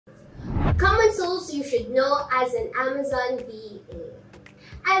Common tools you should know as an Amazon VA.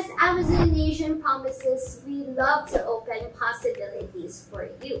 As Amazon Nation promises, we love to open possibilities for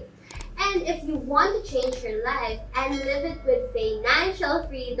you. And if you want to change your life and live it with financial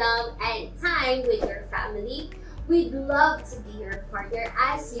freedom and time with your family, we'd love to be your partner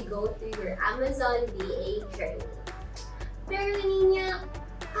as you go through your Amazon VA journey. Pero Nina,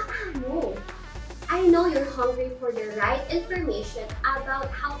 paano? I know you're hungry for the right information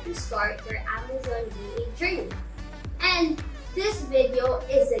about how to start your Amazon VA journey. And this video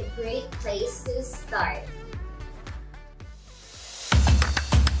is a great place to start.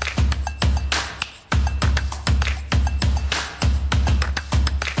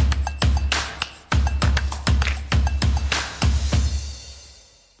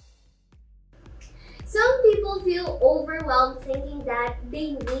 Some people feel overwhelmed thinking that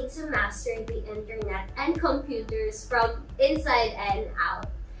they need to master the internet and computers from inside and out,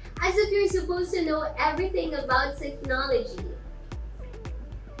 as if you're supposed to know everything about technology.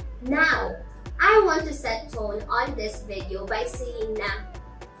 Now, I want to set tone on this video by saying na,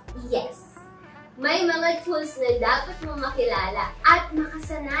 yes, may mga tools na dapat mo makilala at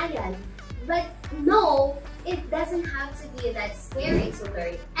makasanayan. But no, it doesn't have to be that scary to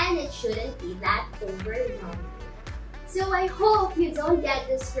learn, and it shouldn't be that overwhelming. So I hope you don't get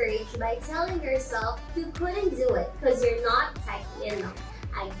discouraged by telling yourself you couldn't do it because you're not techy enough.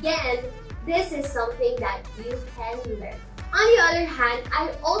 Again, this is something that you can learn. On the other hand,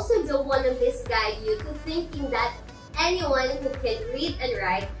 I also don't want to misguide you to thinking that anyone who can read and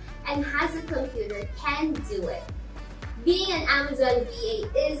write and has a computer can do it. Being an Amazon VA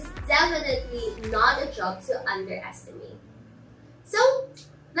is definitely not a job to underestimate. So,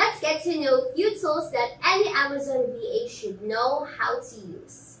 let's get to know a few tools that any Amazon VA should know how to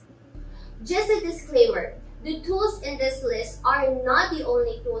use. Just a disclaimer, the tools in this list are not the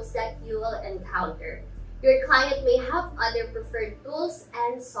only tools that you will encounter. Your client may have other preferred tools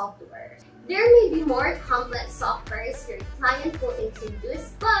and software. There may be more complex softwares your client will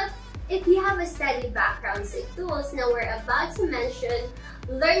introduce, but if you have a steady background in tools now we're about to mention,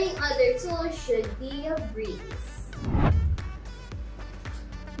 learning other tools should be a breeze.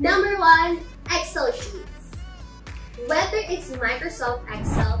 Number 1, Excel sheets. Whether it's Microsoft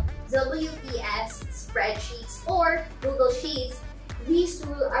Excel, WPS, spreadsheets, or Google Sheets, these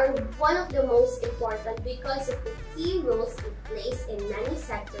tools are one of the most important because of the key roles it plays in many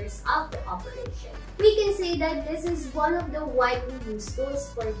sectors of the operation. We can say that this is one of the widely used tools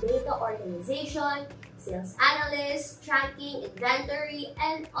for data organization, sales analysts, tracking, inventory,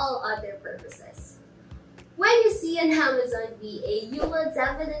 and all other purposes. When you see an Amazon VA, you will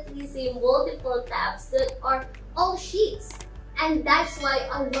definitely see multiple tabs that are all sheets. And that's why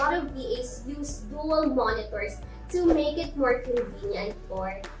a lot of VAs use dual monitors to make it more convenient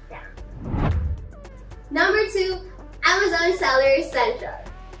for them. Number 2, Amazon Seller Central.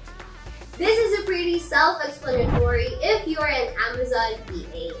 This is a pretty self-explanatory. If you're an Amazon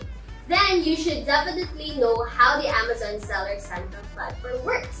VA, then you should definitely know how the Amazon Seller Central platform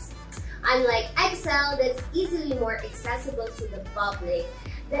works. Unlike Excel, that's easily more accessible to the public,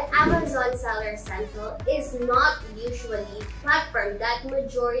 the Amazon Seller Central is not usually a platform that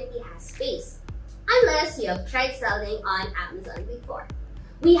majority has faced, unless you have tried selling on Amazon before.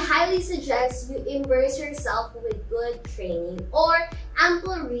 We highly suggest you immerse yourself with good training or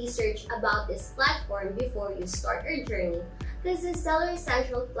ample research about this platform before you start your journey, because the Seller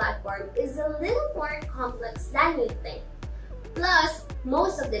Central platform is a little more complex than you think. Plus,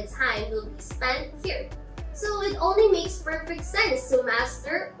 most of the time will be spent here. So it only makes perfect sense to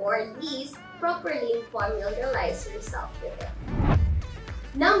master or at least properly familiarize yourself with it.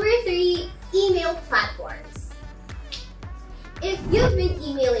 Number 3, email platforms. If you've been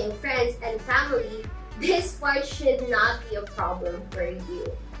emailing friends and family, this part should not be a problem for you.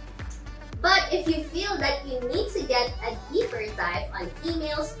 But if you feel that you need to get a deeper dive on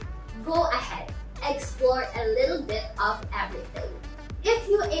emails, go ahead. Explore a little bit of everything. If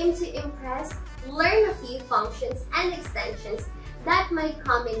you aim to impress, learn a few functions and extensions that might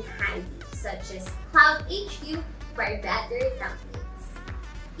come in handy, such as Cloud HQ for better templates.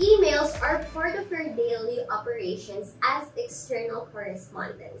 Emails are part of your daily operations as external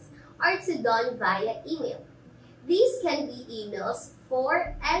correspondence are to done via email. These can be emails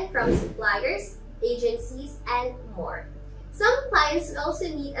for and from suppliers, agencies, and more. Some clients will also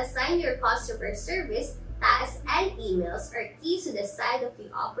need to assign your customer service, tasks, and emails are key to the side of the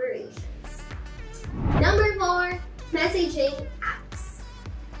operations. Number 4, messaging apps.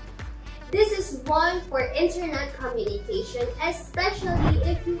 This is one for internet communication, especially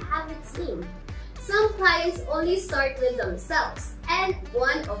if you have a team. Some clients only start with themselves and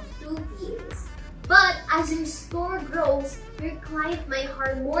one of two views. But as your store grows, your client might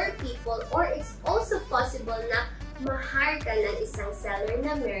hire more people, or it's also possible na ma-hire ka ng isang seller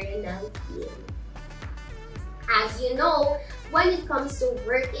na meron ng team. As you know, when it comes to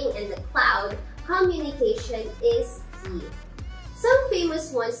working in the cloud, communication is key. Some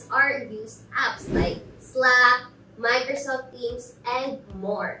famous ones are used apps like Slack, Microsoft Teams, and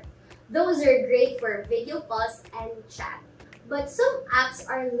more. Those are great for video calls and chat. But some apps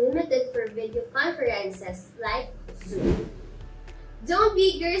are limited for video conferences like Zoom. Don't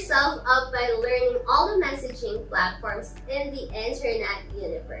beat yourself up by learning all the messaging platforms in the internet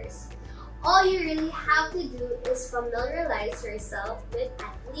universe. All you really have to do is familiarize yourself with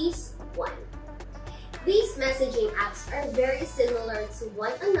at least one. These messaging apps are very similar to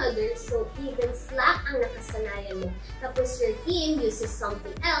one another, so even Slack ang nakasanayan mo, tapos your team uses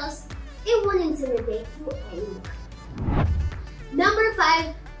something else, it won't intimidate you anymore. Number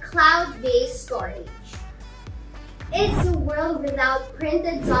 5, cloud-based storage. It's a world without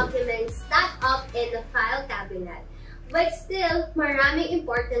printed documents stacked up in the file cabinet. But still, maraming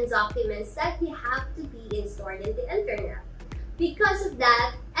important documents that you have to be stored in the internet. Because of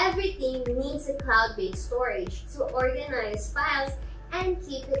that, everything needs a cloud-based storage to organize files and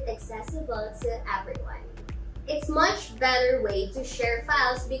keep it accessible to everyone. It's much better way to share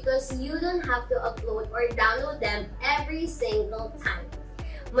files because you don't have to upload or download them every single time.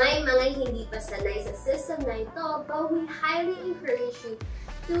 May mga hindi pa sanay sa system na ito, but we highly encourage you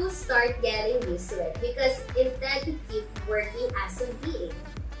to start getting used to it because it tends to keep working as a VA.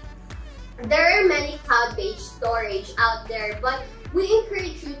 There are many cloud-based storage out there, but we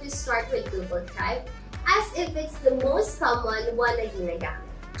encourage you to start with Google Drive as if it's the most common one na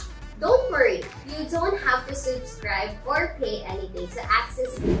ginagamit. Don't worry, you don't have to subscribe or pay anything to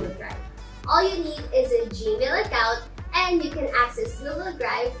access Google Drive. All you need is a Gmail account and you can access Google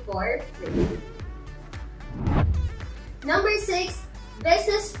Drive for free. Number 6,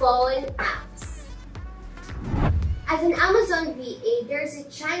 business phone apps. As an Amazon VA, there's a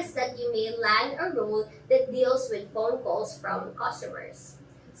chance that you may land a role that deals with phone calls from customers,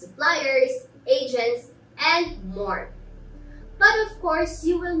 suppliers, agents, and more. But of course,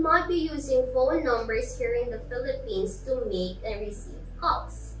 you will not be using phone numbers here in the Philippines to make and receive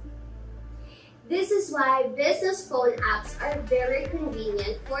calls. This is why business phone apps are very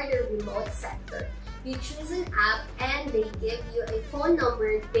convenient for the remote sector. You choose an app and they give you a phone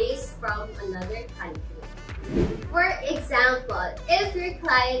number based from another country. For example, if your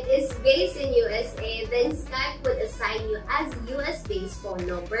client is based in USA, then Skype would assign you as US-based phone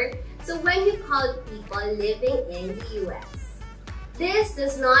number, so when you call people living in the US. This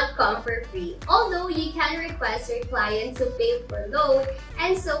does not come for free, although you can request your client to pay for load,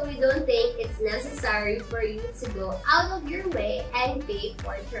 and so we don't think it's necessary for you to go out of your way and pay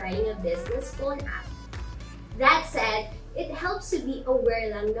for trying a business phone app. That said, it helps to be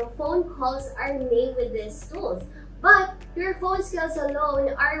aware lang the phone calls are made with these tools, but your phone skills alone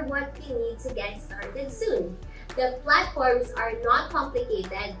are what you need to get started soon. The platforms are not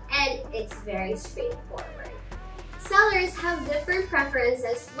complicated and it's very straightforward. Sellers have different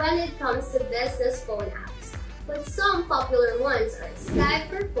preferences when it comes to business phone apps, but some popular ones are Skype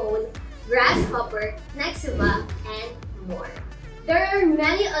for phone, Grasshopper, ASVA, and more. There are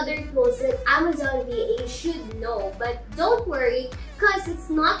many other tools that Amazon VA should know, but don't worry because it's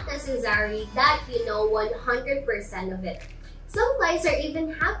not necessary that you know 100% of it. Some clients are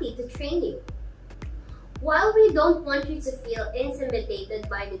even happy to train you. While we don't want you to feel intimidated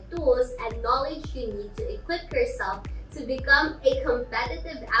by the tools and knowledge you need to equip yourself to become a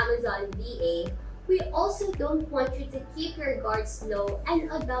competitive Amazon VA, we also don't want you to keep your guards low and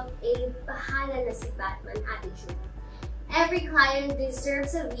adopt a bahala na si Batman attitude. Every client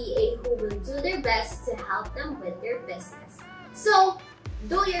deserves a VA who will do their best to help them with their business. So,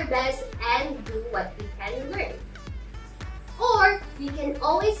 do your best and do what you can learn. Or, you can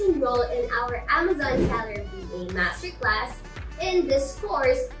always enroll in our Amazon Seller VA Masterclass. In this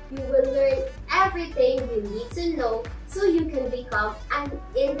course, you will learn everything you need to know so you can become an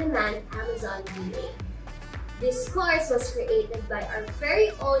in-demand Amazon VA. This course was created by our very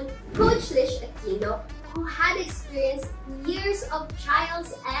own Coach Lish Aquino, who had experienced years of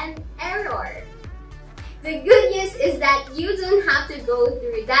trials and error. The good news is that you don't have to go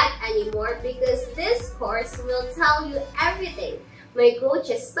through that anymore because this course will tell you everything. My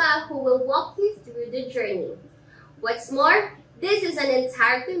coaches pa who will walk you through the journey. What's more, this is an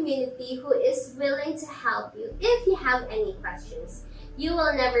entire community who is willing to help you if you have any questions. You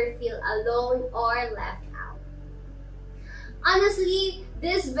will never feel alone or left out. Honestly,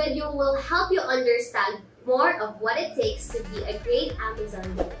 this video will help you understand more of what it takes to be a great Amazon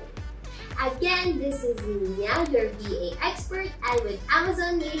VA. Again, this is Nia, your VA expert, and with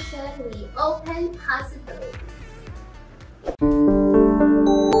Amazon Nation, we open possibilities.